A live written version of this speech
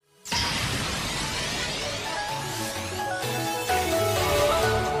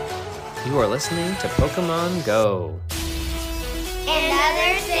You are listening to Pokemon Go, and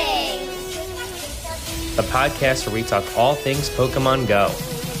other things. the podcast where we talk all things Pokemon Go.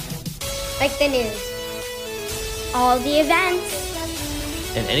 Like the news, all the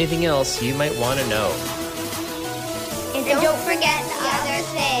events, And anything else you might want to know. and don't forget the other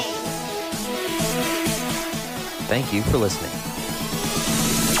things. Thank you for listening.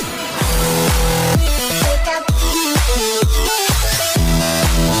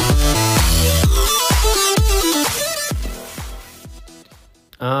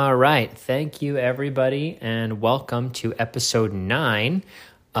 All right. Thank you, everybody, and welcome to episode 9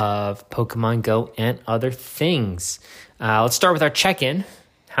 of Pokemon Go and Other Things. Let's start with our check-in.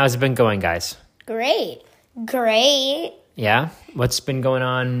 How's it been going, guys? Great. Yeah? What's been going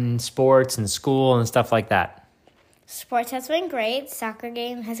on in sports and school and stuff like that? Sports has been great. Soccer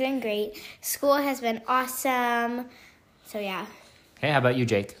game has been great. School has been awesome. So, yeah. Okay, how about you,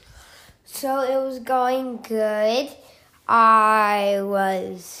 Jake? So it was going good. I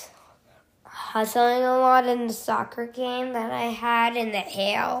was hustling a lot in the soccer game that I had in the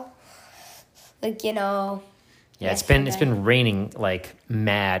hail. Yeah, it's been raining like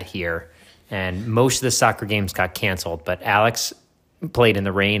mad here, and most of the soccer games got canceled. But Alex played in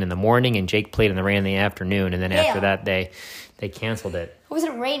the rain in the morning, and Jake played in the rain in the afternoon, and then after that they canceled it. It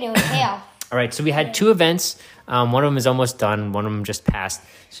wasn't raining, it was hail. All right, so we had 2 events. One of them is almost done. One of them just passed.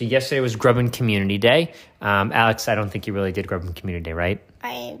 So yesterday was Grubbin Community Day. Alex, I don't think you really did Grubbin Community Day, right?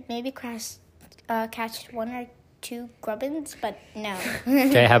 I maybe catched 1 or 2 grubbins, but no.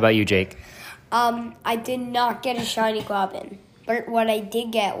 Okay, how about you, Jake? I did not get a shiny Goblin. But what I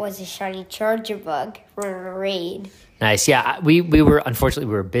did get was a shiny Charger Bug for a raid. Nice. Yeah, we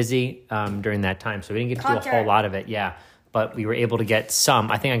were busy during that time, so we didn't get to do a whole lot of it. Yeah, but we were able to get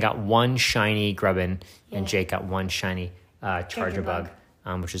some. I think I got 1 shiny Grubbin, and Jake got 1 shiny Charger Bug,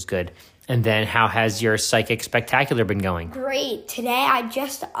 which is good. And then, how has your Psychic Spectacular been going? Great. Today I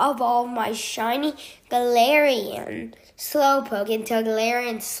just evolved my shiny Galarian Slowpoke into a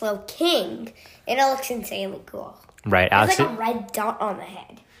Galarian Slowking. And it looks insanely cool. Right, Alex. It's like a red dot on the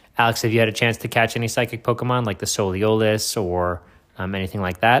head. Alex, have you had a chance to catch any psychic Pokemon like the Soleolus or anything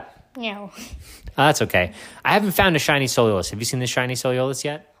like that? No. That's okay. I haven't found a shiny Soleolus. Have you seen the shiny Soleolus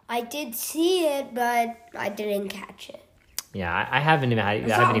yet? I did see it, but I didn't catch it. Yeah, I haven't even. I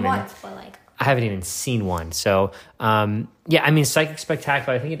haven't even seen one. So, Psychic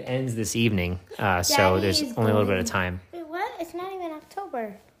Spectacular. I think it ends this evening. So there's only a little bit of time. Wait, what? It's not even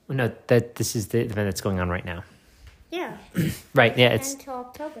October. No, this is the event that's going on right now. Yeah. Right. Yeah. It's Until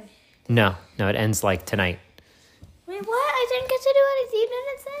October. no. It ends like tonight. Wait, what? I didn't get to do anything. You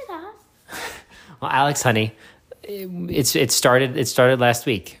didn't say that. Well, Alex, honey, it started last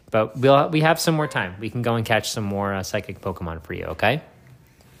week, but we have some more time. We can go and catch some more psychic Pokemon for you. Okay.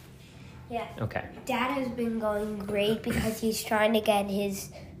 Yeah. Okay. Dad has been going great because he's trying to get his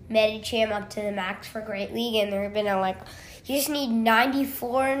Medicham up to the max for Great League, and they're been you just need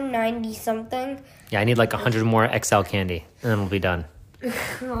 94, 90 something. Yeah, I need like 100 more XL candy, and then we'll be done.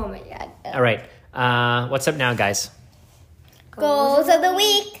 Oh my God. All right. What's up now, guys? Goals of the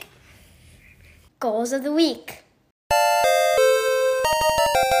week. Goals of the week.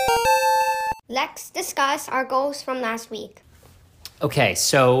 Let's discuss our goals from last week. Okay,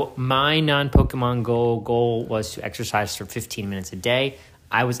 so my non-Pokemon goal was to exercise for 15 minutes a day.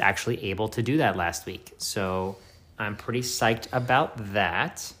 I was actually able to do that last week, so I'm pretty psyched about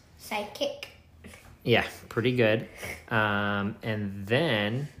that. Psychic. Yeah, pretty good. And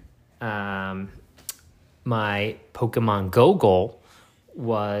then my Pokemon Go goal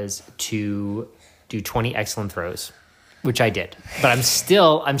was to do 20 excellent throws, which I did. But I'm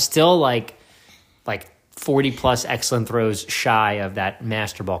still like 40 plus excellent throws shy of that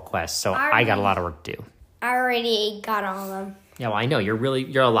Master Ball quest. So I got a lot of work to do. I already got all of them. Yeah, well, I know you're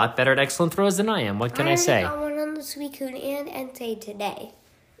a lot better at excellent throws than I am. What can I say? I got one on the Suicune and Entei today.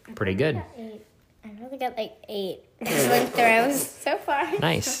 Pretty good. I really got like 8 excellent throws so far.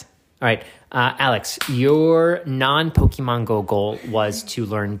 Nice. All right, Alex, your non-Pokemon Go goal was to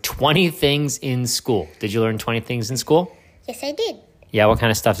learn 20 things in school. Did you learn 20 things in school? Yes, I did. Yeah, what kind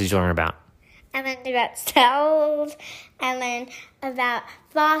of stuff did you learn about? I learned about cells. I learned about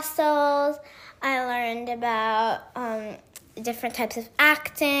fossils. I learned about different types of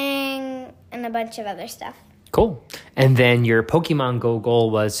acting and a bunch of other stuff. Cool. And then your Pokemon Go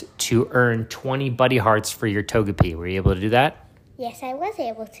goal was to earn 20 buddy hearts for your Togepi. Were you able to do that? Yes, I was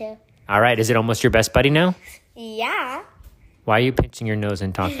able to. All right. Is it almost your best buddy now? Yeah. Why are you pinching your nose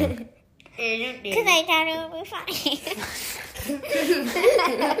and talking? Because I thought it would be funny.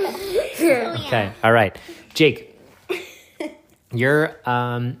 Okay. All right. Jake, Your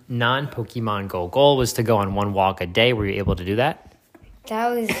non-Pokemon Go goal was to go on one walk a day. Were you able to do that? That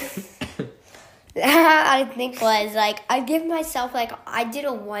was, I think was like, I give myself like, I did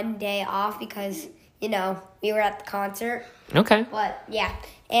a 1 day off because, we were at the concert. Okay. But yeah,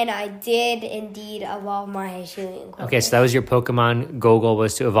 and I did indeed evolve my Hisuian Qwilfish. Okay, so that was your Pokemon Go goal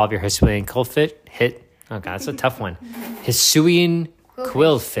was to evolve your Hisuian Qwilfish. Oh god, that's a tough one. Hisuian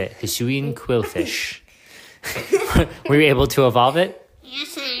Qwilfish. Were you able to evolve it?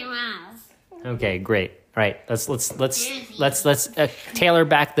 Yes, I was. Okay, great. All right, let's tailor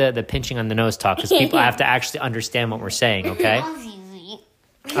back the pinching on the nose talk because people have to actually understand what we're saying. Okay.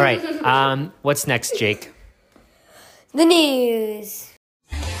 All right. What's next, Jake? The news.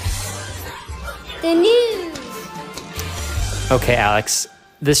 The news. Okay, Alex.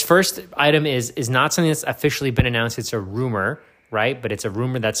 This first item is not something that's officially been announced. It's a rumor, right? But it's a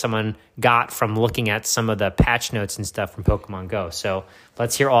rumor that someone got from looking at some of the patch notes and stuff from Pokemon Go. So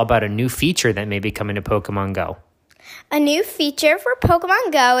let's hear all about a new feature that may be coming to Pokemon Go. A new feature for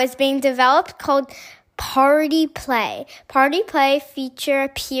Pokemon Go is being developed called Party Play. Party Play feature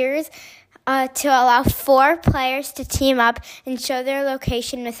appears to allow 4 players to team up and show their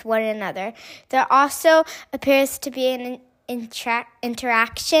location with one another. There also appears to be an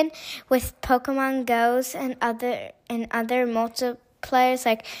interaction with Pokemon Go's and other multiplayers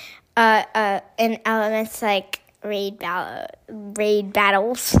like in elements like raid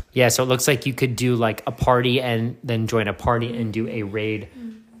battles. Yeah, so it looks like you could do like a party and then join a party and do a raid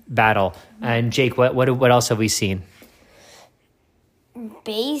battle. And Jake, what else have we seen?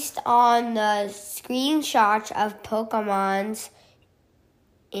 Based on the screenshots of Pokemon's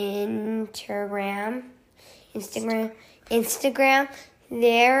Instagram,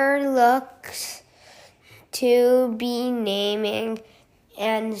 there looks to be naming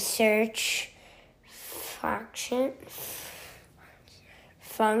and search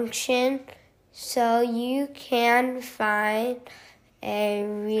function so you can find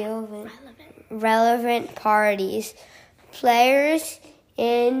relevant parties. Players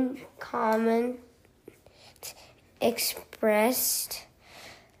in comments expressed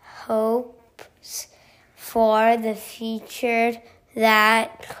hopes for the feature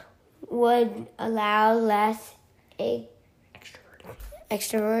that would allow less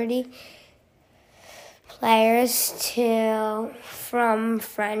extroverted players to form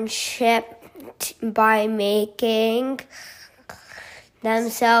friendship by making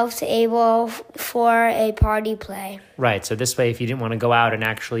themselves able for a party play. Right. So this way, if you didn't want to go out and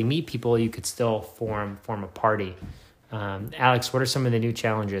actually meet people, you could still form a party. Alex, what are some of the new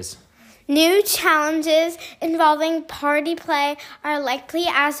challenges? New challenges involving party play are likely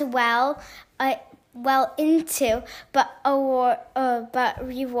as well into, but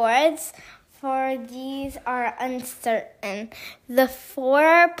rewards for these are uncertain. The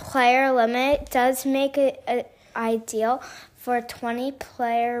 4-player limit does make it ideal for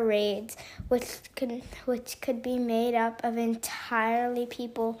 20-player raids, which could be made up of entirely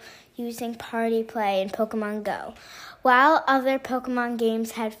people using Party Play in Pokemon Go. While other Pokemon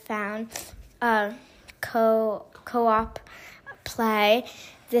games had found co-op play,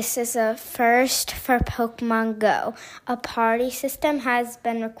 this is a first for Pokemon Go. A party system has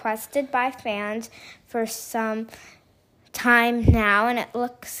been requested by fans for some time now, and it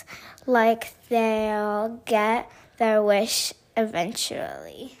looks like they'll get their wish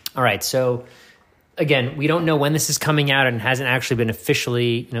eventually. All right, so again, we don't know when this is coming out and hasn't actually been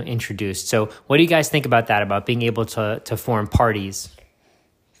officially introduced. So what do you guys think about that, about being able to form parties?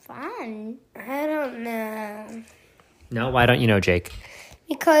 Fun. I don't know. No? Why don't you know, Jake?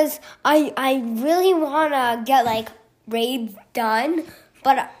 Because I really want to get like raids done,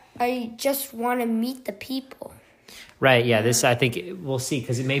 but I just want to meet the people. Right, yeah, this I think we'll see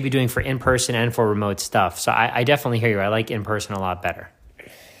because it may be doing for in-person and for remote stuff. So I definitely hear you. I like in-person a lot better.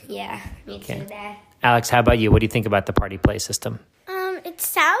 Yeah, me too, Dad. Alex, how about you? What do you think about the party play system? It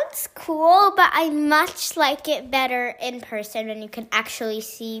sounds cool, but I much like it better in person when you can actually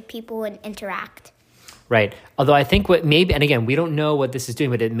see people and interact. Right. Although I think what maybe, and again, we don't know what this is doing,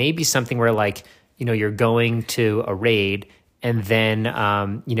 but it may be something where like, you're going to a raid and then,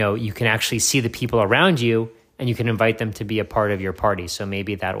 you can actually see the people around you and you can invite them to be a part of your party. So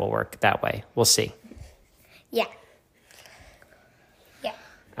maybe that will work that way. We'll see. Yeah.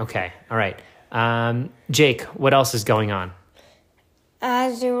 Okay. All right. Jake, what else is going on?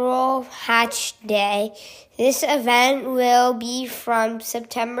 Azurill Hatch Day. This event will be from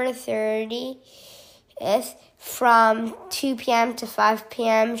September 30th from 2 p.m. to 5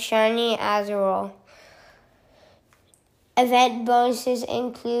 p.m. Shiny Azurill. Event bonuses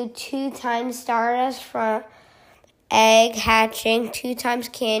include 2 times Stardust egg hatching, 2 times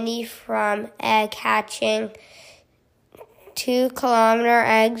candy from egg hatching. 2-kilometer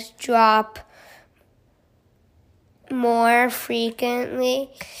eggs drop more frequently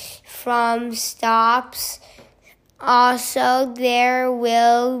from stops. Also, there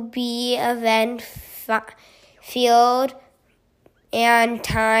will be event field and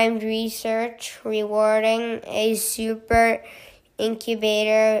timed research rewarding a super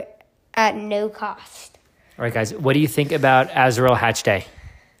incubator at no cost. All right, guys, what do you think about Azrael Hatch Day?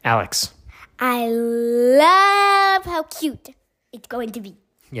 Alex? I love how cute it's going to be.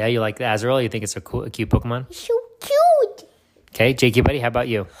 Yeah, you like the Azrael? You think it's a cute Pokemon? So cute. Okay, Jakey buddy, how about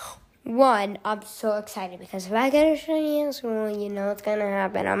you? 1, I'm so excited because if I get a shiny Azrael, you know what's going to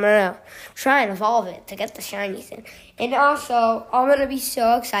happen. I'm going to try and evolve it to get the shinies in. And also, I'm going to be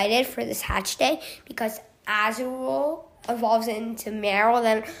so excited for this Hatch Day because Azrael evolves into Marill,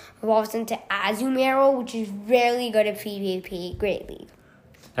 then evolves into Azumarill, which is really good at PvP Great League.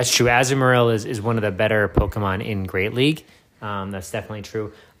 That's true. Azumarill is one of the better Pokemon in Great League. That's definitely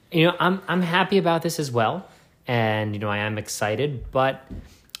true. You know, I'm happy about this as well. And, you know, I am excited, but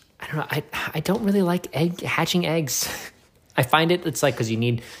I don't know. I don't really like hatching eggs. I find it's like, because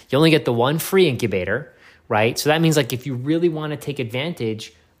you only get the one free incubator, right? So that means like if you really want to take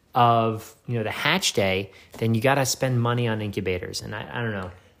advantage of, you know, the Hatch Day, then you got to spend money on incubators. And I don't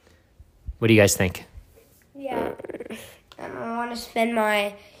know. What do you guys think? Yeah. I don't want to spend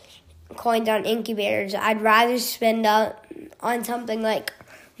my coins on incubators. I'd rather spend on something like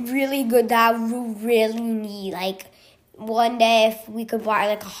really good that we really need. Like one day if we could buy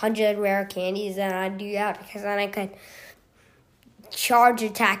like 100 rare candies, then I'd do that because then I could charge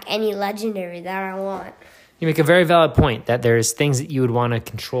attack any legendary that I want. You make a very valid point that there's things that you would want to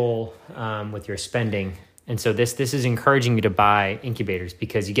control with your spending. And so this is encouraging you to buy incubators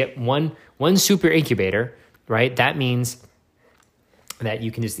because you get one super incubator, right? That means that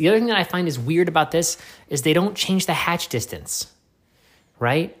you can just... The other thing that I find is weird about this is they don't change the hatch distance,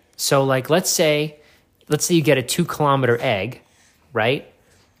 right? So like let's say you get a 2-kilometer egg, right?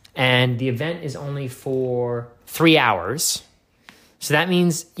 And the event is only for 3 hours. So that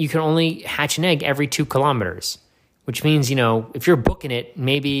means you can only hatch an egg every 2 kilometers, which means, you know, if you're booking it,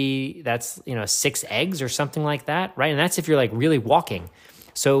 maybe that's, you know, 6 eggs or something like that, right? And that's if you're like really walking.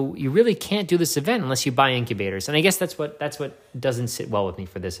 So you really can't do this event unless you buy incubators. And I guess that's what doesn't sit well with me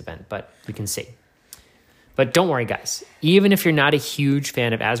for this event, but we can see. But don't worry, guys. Even if you're not a huge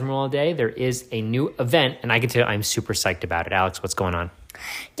fan of Azumarill all day, there is a new event, and I can tell you I'm super psyched about it. Alex, what's going on?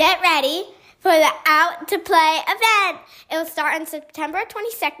 Get ready for the Out to Play event. It will start on September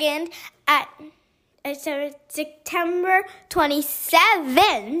 22nd September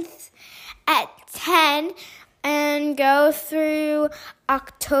 27th at 10 and go through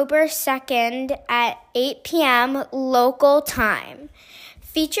October 2nd at 8 p.m. local time.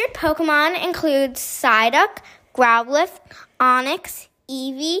 Featured Pokemon include Psyduck, Growlithe, Onix,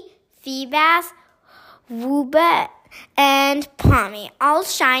 Eevee, Feebas, Woobat, and Pawmi. All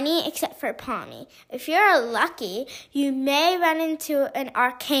shiny except for Pawmi. If you're lucky, you may run into an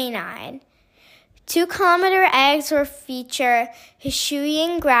Arcanine. 2-kilometer eggs will feature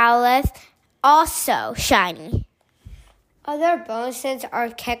Hisuian Growlithe, also shiny. Other bonuses are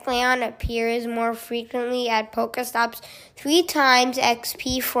Kecleon appears more frequently at Pokestops 3 times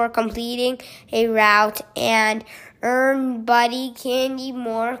XP for completing a route and earn Buddy Candy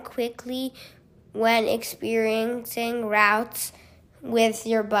more quickly when experiencing routes with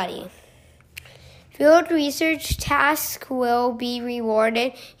your buddy. Field research tasks will be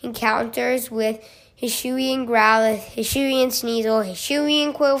rewarded encounters with Hisuian Growlithe, Hisuian Sneasel,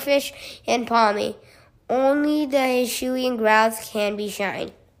 Hisuian Quillfish, and Pawmi. Only the Hisuian Growlithe can be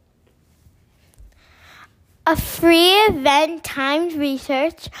shined. A free event timed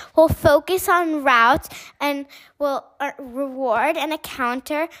research will focus on routes and will reward an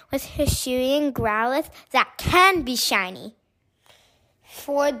encounter with Hisuian Growlithe that can be shiny.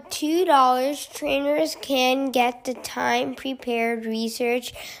 For $2, trainers can get the time-prepared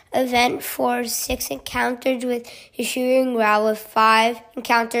research event for 6 encounters with Hisuian Growlithe, 5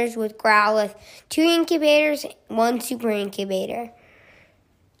 encounters with Growlithe, 2 incubators, 1 super incubator.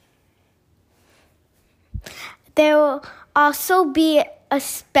 There will also be a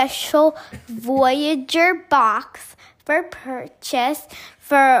special Voyager box for purchase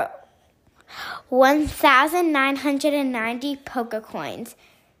for 1,990 Pokecoins,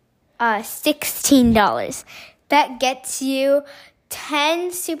 $16. That gets you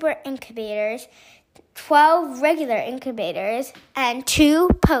 10 super incubators, 12 regular incubators, and 2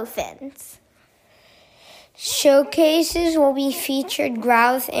 Pothins. Showcases will be featured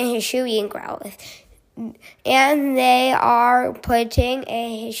Growlithe and Hisuian Growlithe. And they are putting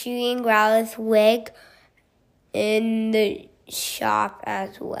a Huey and Growlithe wig in the shop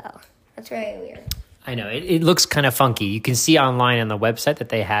as well. That's very weird. I know it looks kind of funky. You can see online on the website that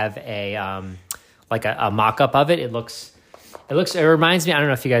they have a like a mock-up of it. It reminds me. I don't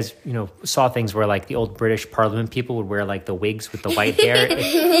know if you guys saw things where like the old British Parliament people would wear like the wigs with the white hair.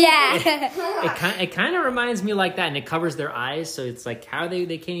 It kind of reminds me like that, and it covers their eyes, so it's like how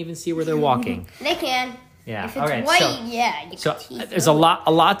they can't even see where they're walking. They can. Yeah. If it's white, So there's a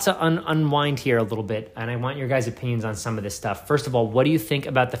lot to unwind here a little bit, and I want your guys' opinions on some of this stuff. First of all, what do you think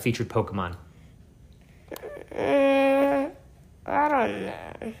about the featured Pokemon? I don't know.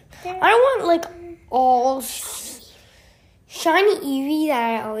 I don't want like all shiny Eevee that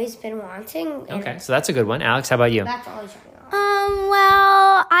I've always been wanting. Okay, so that's a good one. Alex, how about you? That's all shiny.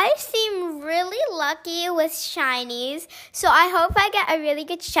 Well, I seem really lucky with shinies, so I hope I get a really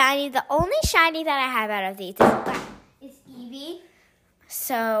good shiny. The only shiny that I have out of these is Eevee.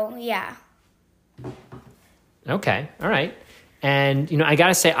 So, yeah. Okay, all right. And, I got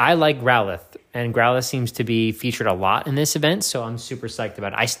to say, I like Growlithe. And Growlithe seems to be featured a lot in this event, so I'm super psyched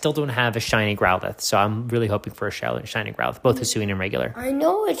about it. I still don't have a shiny Growlithe, so I'm really hoping for a shiny Growlithe, both Hisuian and regular. I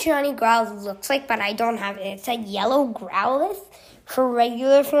know what shiny Growlithe looks like, but I don't have it. It's a yellow Growlithe for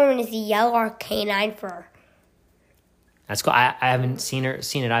regular form, and it's a yellow Arcanine for... That's cool. I haven't seen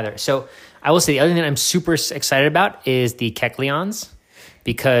it either. So I will say the other thing I'm super excited about is the Kecleons.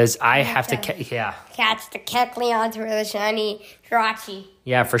 Because I have to, catch the Kecleons for the shiny Jirachi.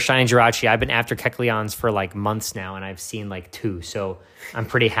 Yeah, for shiny Jirachi. I've been after Kecleons for like months now, and I've seen like 2. So I'm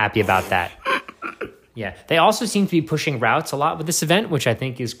pretty happy about that. Yeah. They also seem to be pushing routes a lot with this event, which I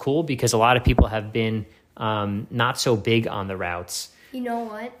think is cool because a lot of people have been not so big on the routes. You know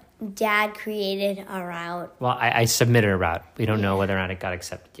what? Dad created a route. Well, I submitted a route. We don't know whether or not it got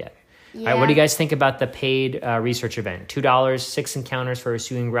accepted yet. Yeah. All right, what do you guys think about the paid research event? $2, 6 encounters for a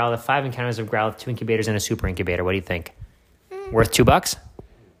Hisuian Growlithe, 5 encounters of Growlithe, 2 incubators, and a super incubator. What do you think? Worth $2?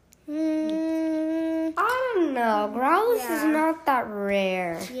 I don't know. Growlithe is not that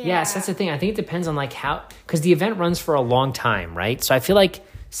rare. Yes, that's the thing. I think it depends on like how, because the event runs for a long time, right? So I feel like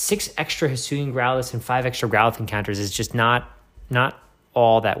 6 extra Hisuian Growlithe and 5 extra Growlithe encounters is just not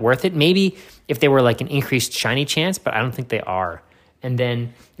all that worth it. Maybe if they were like an increased shiny chance, but I don't think they are. And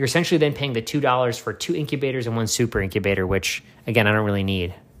then you're essentially then paying the $2 for 2 incubators and 1 super incubator, which, again, I don't really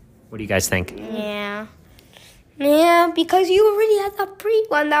need. What do you guys think? Yeah. Yeah, because you already had that pre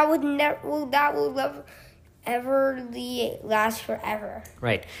one that would last forever.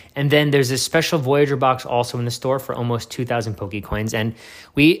 Right. And then there's this special Voyager box also in the store for almost 2,000 Pokecoins. And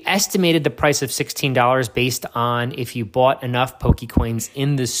we estimated the price of $16 based on if you bought enough Pokecoins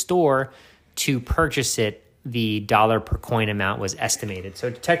in the store to purchase it. The dollar per coin amount was estimated. So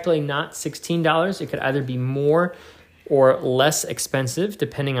technically not $16. It could either be more or less expensive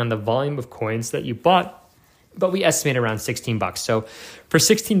depending on the volume of coins that you bought. But we estimate around $16. So for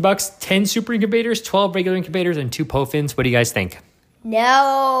 $16, 10 super incubators, 12 regular incubators, and 2 Pofins. What do you guys think?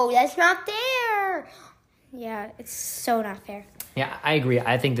 No, that's not fair. Yeah, it's so not fair. Yeah, I agree.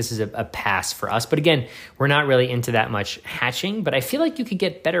 I think this is a pass for us. But again, we're not really into that much hatching. But I feel like you could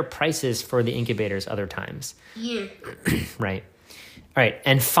get better prices for the incubators other times. Yeah. Right. All right.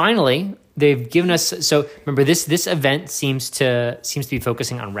 And finally, they've given us... So remember, this event seems to be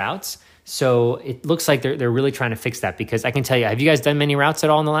focusing on routes. So it looks like they're really trying to fix that. Because I can tell you, have you guys done many routes at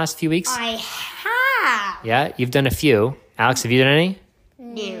all in the last few weeks? I have. Yeah? You've done a few. Alex, have you done any?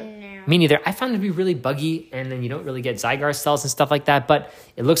 No. Me neither. I found it to be really buggy, and then you don't really get Zygarde cells and stuff like that. But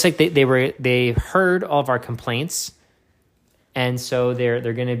it looks like they heard all of our complaints, and so they're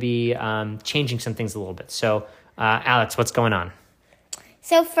going to be changing some things a little bit. So, Alex, what's going on?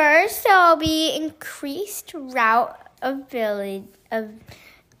 So first, there will be increased route availability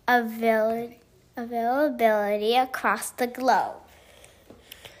across the globe.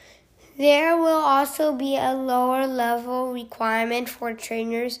 There will also be a lower level requirement for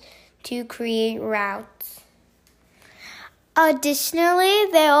trainers to create routes. Additionally,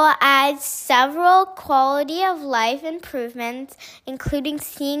 they will add several quality of life improvements, including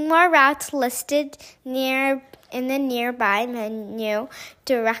seeing more routes listed in the nearby menu,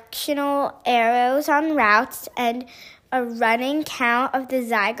 directional arrows on routes, and a running count of the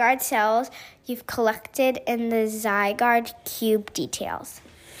Zygarde cells you've collected in the Zygarde cube details.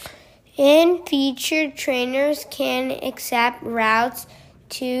 And featured trainers can accept routes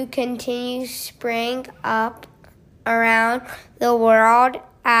to continue spring up around the world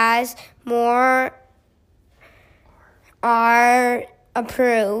as more are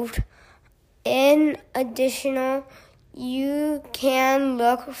approved. In addition, you can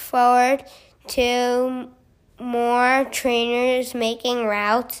look forward to more trainers making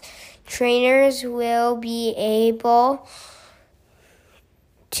routes, trainers will be able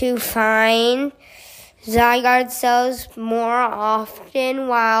to find Zygarde cells more often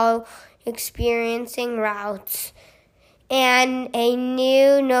while experiencing routes. And a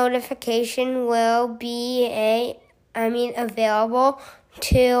new notification will be available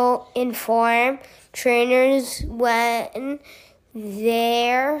to inform trainers when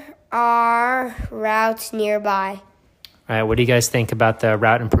there are routes nearby. All right, what do you guys think about the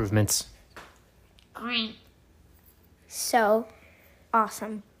route improvements? Great. So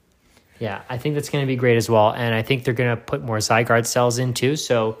awesome. Yeah, I think that's going to be great as well. And I think they're going to put more Zygarde cells in too.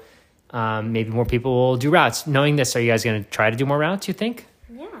 So maybe more people will do routes. Knowing this, are you guys going to try to do more routes, you think?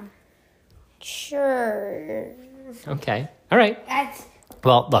 Yeah. Sure. Okay. All right. That's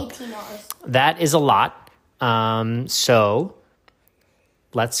Well, look, $18. that is a lot. So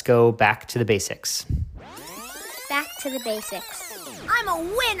let's go back to the basics. Back to the basics. I'm a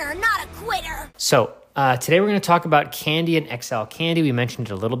winner, not a quitter. So today we're going to talk about Candy and XL Candy. We mentioned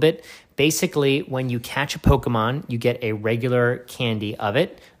it a little bit. Basically, when you catch a Pokemon, you get a regular candy of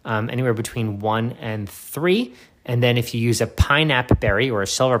it, anywhere between 1 and 3. And then if you use a pineapple berry or a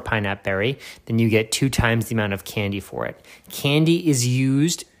silver pineapple berry, then you get 2 times the amount of candy for it. Candy is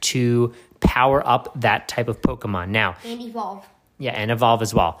used to power up that type of Pokemon. Now, And evolve. yeah, and evolve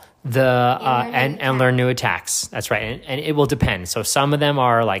as well. And learn new attacks. That's right. And it will depend. So some of them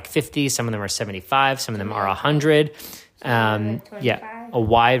are like 50, some of them are 75, some of them are 100. Yeah, a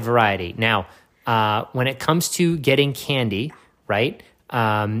wide variety. Now, when it comes to getting candy, right?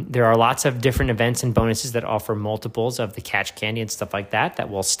 There are lots of different events and bonuses that offer multiples of the catch candy and stuff like that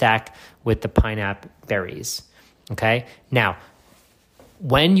will stack with the pineapple berries. Okay? Now,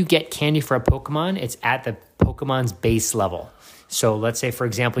 when you get candy for a Pokemon, it's at the Pokemon's base level. So let's say, for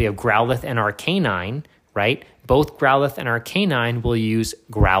example, you have Growlithe and Arcanine, right? Both Growlithe and Arcanine will use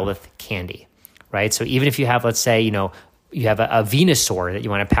Growlithe candy, right? So even if you have, let's say, you have a Venusaur that you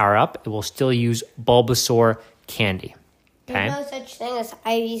want to power up, it will still use Bulbasaur candy. Okay? There's no such thing as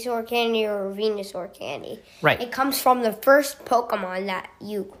Ivysaur candy or Venusaur candy. Right. It comes from the first Pokemon that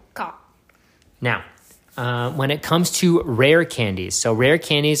you caught. Now, when it comes to rare candies, so rare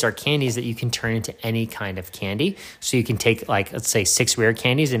candies are candies that you can turn into any kind of candy. So you can take, like, let's say 6 rare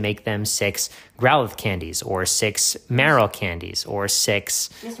candies and make them 6 Growlithe candies, or 6 Marill candies, or 6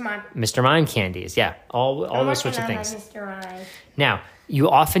 Mr. Mime candies. Yeah, all those sorts of things. Mr. Mime. Now, you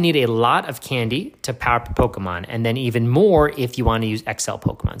often need a lot of candy to power up a Pokemon, and then even more if you want to use XL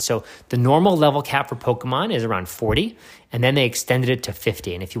Pokemon. So the normal level cap for Pokemon is around 40, and then they extended it to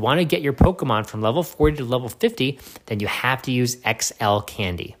 50. And if you want to get your Pokemon from level 40 to level 50, then you have to use XL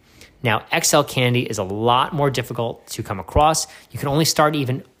Candy. Now, XL Candy is a lot more difficult to come across. You can only start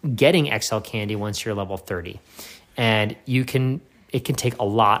even getting XL Candy once you're level 30. And it can take a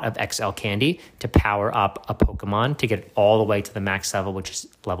lot of XL Candy to power up a Pokemon to get it all the way to the max level, which is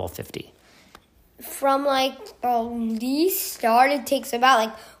level 50. From least start, it takes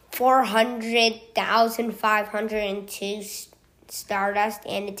about 400,502 Stardust,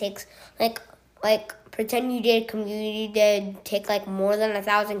 and it takes pretend you did community to take more than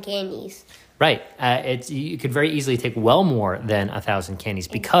 1,000 candies. Right. You could very easily take well more than 1,000 candies,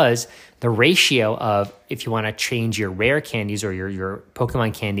 because the ratio of, if you want to change your rare candies or your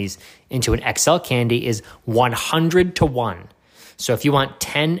Pokemon candies into an XL candy, is 100 to 1. So if you want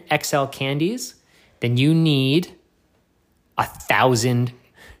 10 XL candies, then you need 1,000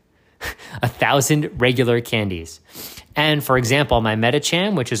 regular candies. And for example, my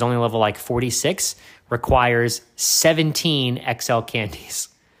Medicham, which is only level 46, requires 17 XL candies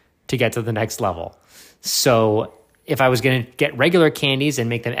to get to the next level. So if I was going to get regular candies and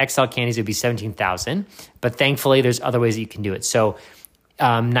make them XL candies, it would be 17,000. But thankfully, there's other ways that you can do it. So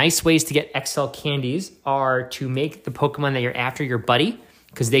nice ways to get XL candies are to make the Pokemon that you're after your buddy,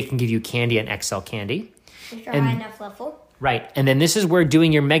 because they can give you candy and XL candy. If you're high enough level. Right. And then this is where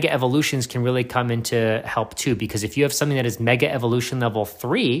doing your Mega Evolutions can really come into help too, because if you have something that is Mega Evolution level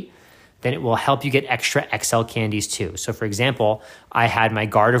 3, then it will help you get extra XL candies too. So for example, I had my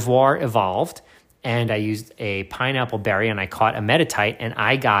Gardevoir evolved, and I used a pineapple berry, and I caught a Meditite, and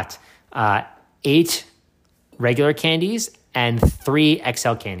I got 8 regular candies and 3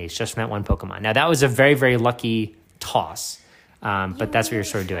 XL candies just from that one Pokemon. Now that was a very, very lucky toss, but that's what you're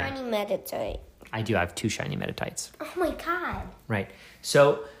sort of doing. Shiny Meditite. I do have 2 shiny Meditites. Oh my god. Right.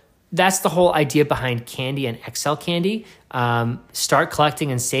 So that's the whole idea behind candy and XL candy. Start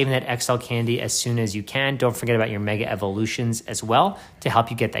collecting and saving that XL candy as soon as you can. Don't forget about your Mega Evolutions as well to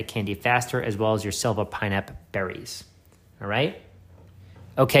help you get that candy faster, as well as your Silver Pineapple berries. All right?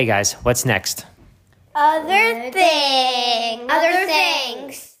 Okay, guys, what's next? Other things.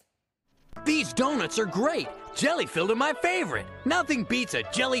 These donuts are great. Jelly-filled are my favorite. Nothing beats a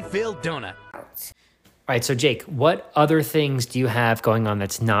jelly-filled donut. All right, so Jake, what other things do you have going on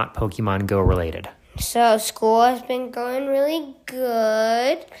that's not Pokemon Go related? So school has been going really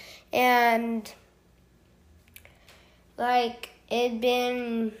good, and it's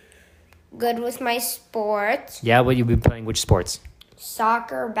been good with my sports. Yeah, what you've been playing? Which sports?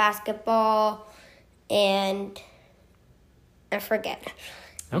 Soccer, basketball, and I forget.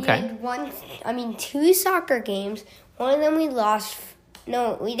 Okay. We had 2 soccer games. One of them we lost.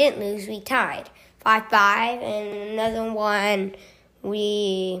 No, we didn't lose. We tied 5-5, and another one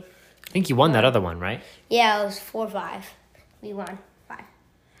we. I think you won that other one, right? Yeah, it was 4-5. We won 5.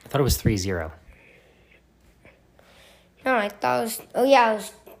 I thought it was 3-0. No, I thought it was. Oh yeah, it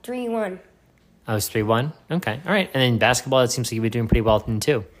was 3-1. Oh, it was 3-1? Okay. All right. And then basketball, it seems like you've been doing pretty well then,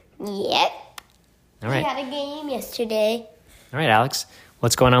 too. Yep. All right. We had a game yesterday. All right, Alex.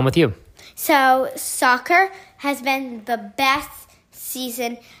 What's going on with you? So soccer has been the best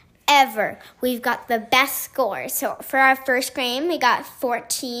season ever. We've got the best score. So for our first game, we got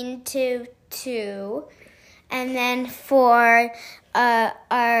 14-2. And then for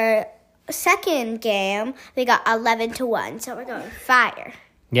our second game, we got 11-1. So we're going fire.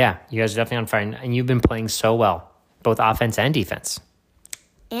 Yeah, you guys are definitely on fire. And you've been playing so well, both offense and defense.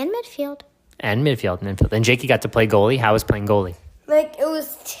 And midfield. And midfield. And Jakey got to play goalie. How was playing goalie? It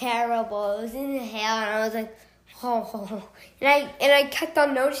was terrible. It was in the hail, and I was like, oh. And I kept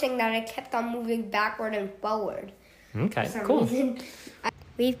on noticing that I kept on moving backward and forward. Okay, For some cool. reason.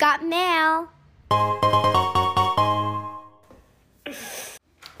 We've got mail.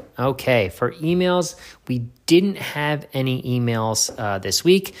 Okay, for emails, we didn't have any emails this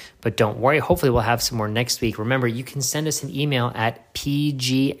week, but don't worry. Hopefully, we'll have some more next week. Remember, you can send us an email at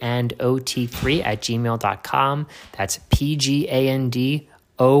pgandot3@gmail.com. That's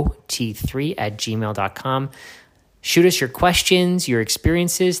pgandot3@gmail.com. Shoot us your questions, your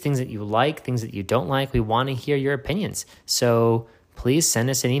experiences, things that you like, things that you don't like. We want to hear your opinions. So please send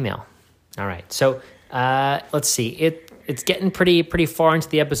us an email. All right, so let's see. It's getting pretty far into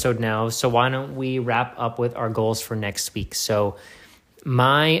the episode now, so why don't we wrap up with our goals for next week? So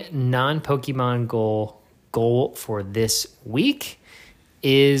my non-Pokemon goal for this week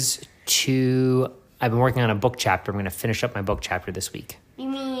is I've been working on a book chapter. I'm going to finish up my book chapter this week. You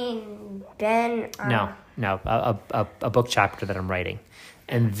mean Ben? No, a book chapter that I'm writing.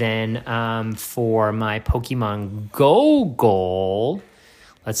 And then for my Pokemon Go goal,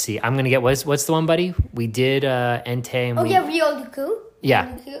 let's see. I'm going to get, what's the one, buddy? We did Entei. And Rioldeku? Yeah,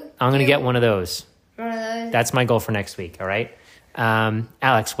 Rioldeku? I'm going to get one of those. One of those? That's my goal for next week, all right?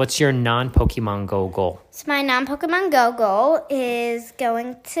 Alex, what's your non-Pokemon Go goal? So my non-Pokemon Go goal is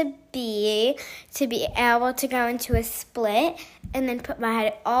going to be able to go into a split and then put my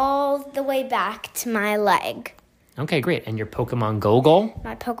head all the way back to my leg. Okay, great. And your Pokemon Go goal?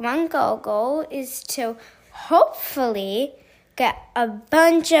 My Pokemon Go goal is to hopefully get a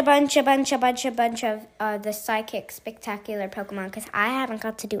bunch of the Psychic Spectacular Pokemon because I haven't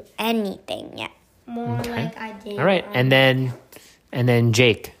got to do anything yet. More like I did. All right, and then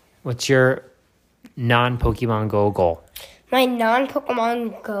Jake, what's your non-Pokemon Go goal? My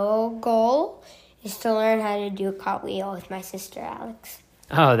non-Pokemon Go goal is to learn how to do a cartwheel with my sister, Alex.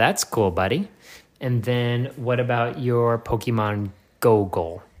 Oh, that's cool, buddy. And then what about your Pokemon Go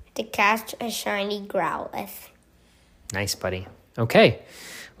goal? To catch a shiny Growlithe. Nice, buddy. Okay.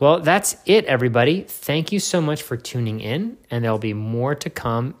 Well, that's it, everybody. Thank you so much for tuning in, and there'll be more to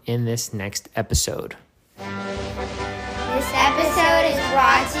come in this next episode.